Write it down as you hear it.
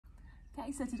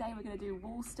Okay, so today we're going to do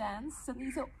wall stands. So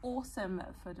these are awesome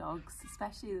for dogs,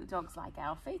 especially the dogs like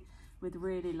Alfie with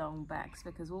really long backs,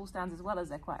 because wall stands, as well as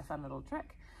they're quite a fun little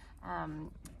trick,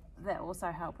 they also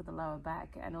help with the lower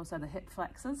back and also the hip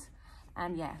flexors.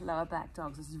 And yeah, lower back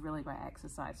dogs, this is really great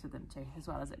exercise for them too, as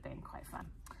well as it being quite fun.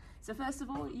 So first of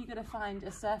all, you're going to find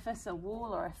a surface, a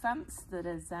wall or a fence that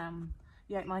is,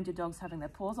 you don't mind your dogs having their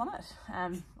paws on it.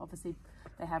 Obviously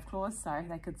they have claws, so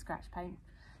they could scratch paint,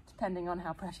 depending on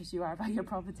how precious you are about your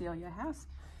property or your house.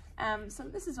 So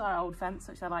this is our old fence,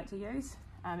 which I like to use.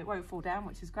 It won't fall down,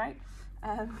 which is great.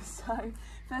 So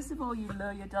first of all, you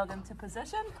lure your dog into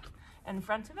position in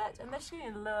front of it, and this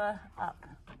you lure up.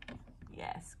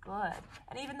 Yes, good.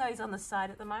 And even though he's on the side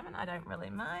at the moment, I don't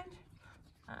really mind.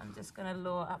 I'm just going to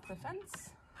lure up the fence.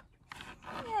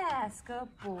 Yes, good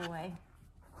boy.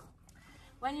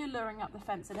 When you're luring up the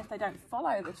fence, and if they don't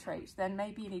follow the treat, then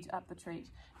maybe you need to up the treat,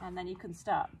 and then you can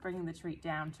start bringing the treat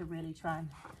down to really try and,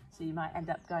 so you might end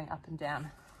up going up and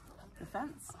down the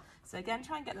fence. So again,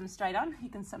 try and get them straight on. You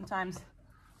can sometimes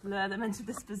lure them into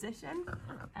this position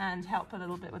and help a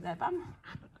little bit with their bum.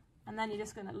 And then you're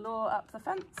just going to lure up the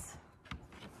fence.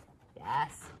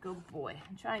 Yes, good boy.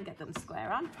 And try and get them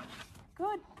square on.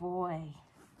 Good boy.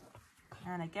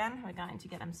 And again, we're going to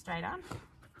get them straight on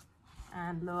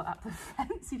and lure up the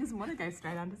fence. He doesn't want to go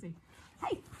straight on, does he?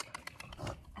 Hey,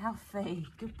 Alfie,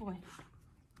 good boy.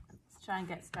 Let's try and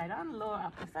get straight on, lure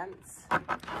up the fence.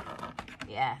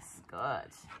 Yes, good.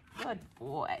 Good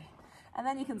boy. And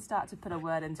then you can start to put a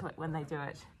word into it when they do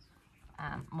it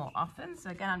more often. So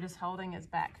again, I'm just holding his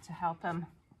back to help him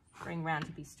bring round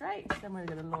to be straight. Then we're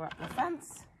going to lure up the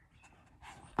fence.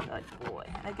 Good boy.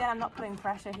 And again, I'm not putting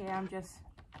pressure here, I'm just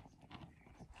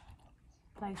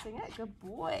placing it. Good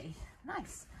boy.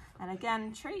 Nice. And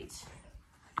again, treat.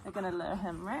 We're going to lure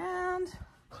him round.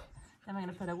 Then we're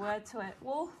going to put a word to it.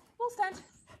 Wall stand.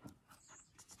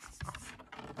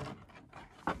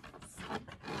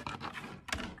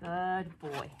 Good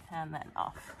boy. And then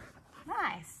off.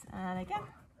 Nice. And again,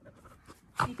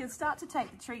 you can start to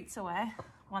take the treats away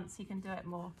once you can do it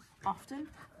more often,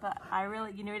 but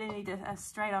you really need a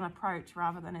straight on approach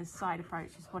rather than his side approach,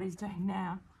 is what he's doing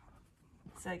now.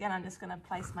 So again, I'm just going to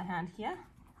place my hand here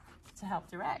to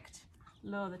help direct,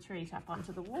 lure the treat up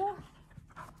onto the wall.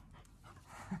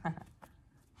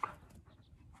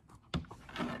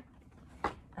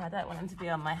 I don't want him to be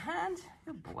on my hand.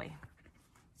 Good boy.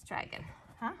 Let's try again.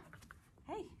 Huh?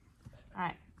 Hey. All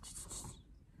right.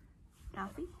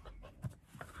 Alfie.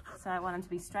 So I want him to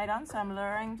be straight on, so I'm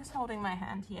luring, just holding my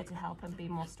hand here to help him be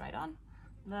more straight on.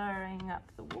 Luring up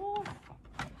the wall.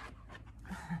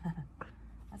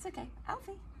 That's okay.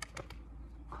 Alfie.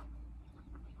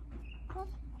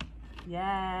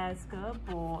 Yes, good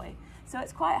boy. So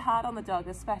it's quite hard on the dog,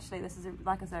 especially, this is,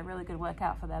 like I said, a really good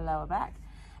workout for their lower back.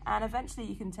 And eventually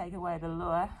you can take away the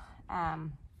lure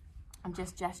and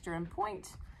just gesture and point,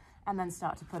 and then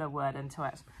start to put a word into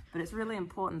it. But it's really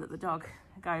important that the dog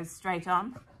goes straight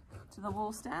on to the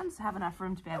wall stand, so have enough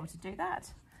room to be able to do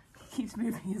that. He keeps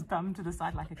moving his bum to the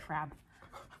side like a crab.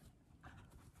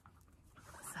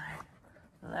 So,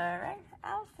 luring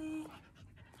Alfie,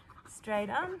 straight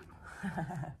on.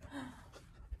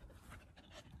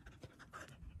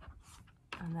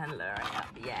 And then luring up,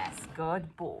 yes,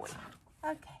 good boy.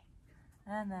 Okay,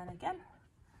 and then again,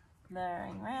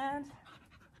 luring round,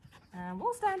 and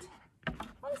wall stand,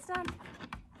 wall stand.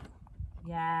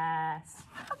 Yes,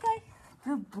 okay,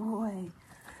 good boy.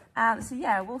 So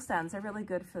yeah, wall stands are really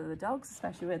good for the dogs,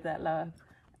 especially with that lower,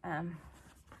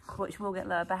 which will get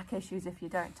lower back issues if you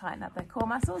don't tighten up their core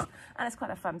muscles. And it's quite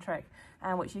a fun trick,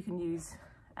 which you can use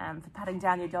for patting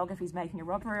down your dog if he's making a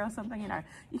robbery or something. You know,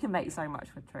 you can make so much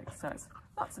with tricks, so it's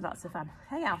lots and lots of fun.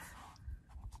 Hey, Alf.